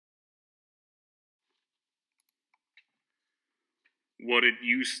what it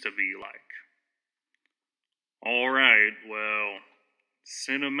used to be like. Alright, well,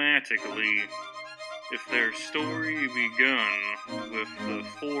 cinematically, if their story begun with the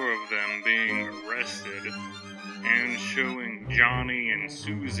four of them being arrested and showing Johnny and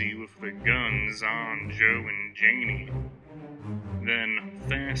Susie with the guns on Joe and Jaine, then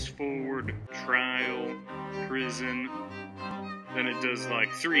fast forward, trial, prison, then it does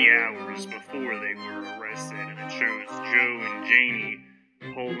like 3 hours before they were arrested, and it shows Joe and Jaine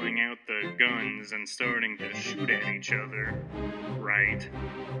pulling out the guns and starting to shoot at each other, right?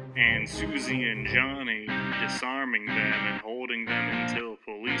 And Susie and Johnny disarming them and holding them until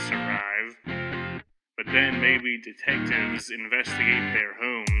police arrive. But then maybe detectives investigate their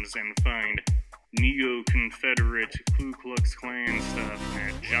homes and find Neo-confederate Klu Klux Klan stuff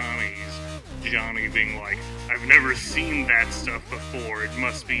at Johnny's. Johnny being like, I've never seen that stuff before, it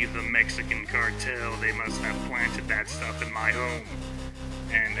must be the Mexican cartel, they must have planted that stuff in my home.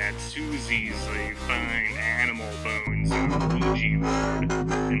 And at Susie's, they find animal bones and a ouija board,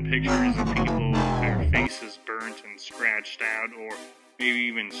 and pictures of people with their faces burnt and scratched out, or maybe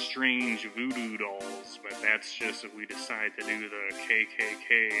even strange voodoo dolls, but that's just if we decide to do the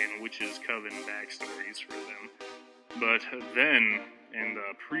KKK and Witches Coven backstories for them. But then, in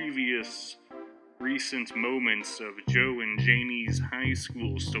the previous recent moments of Joe and Jaine's high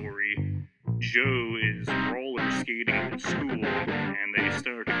school story, Joe is roller skating to school, and they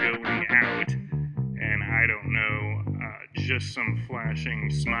start going out, and I don't know, just some flashing,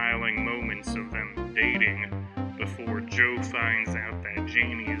 smiling moments of them dating, before Joe finds out that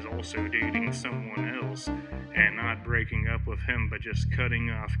Jaine is also dating someone else, and not breaking up with him, but just cutting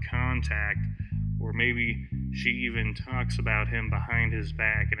off contact, or maybe she even talks about him behind his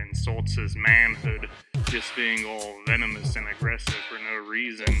back and insults his manhood, just being all venomous and aggressive for no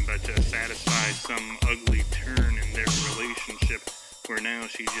reason, but to satisfy some ugly turn in their relationship, where now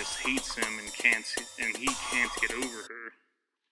she just hates him and he can't get over her.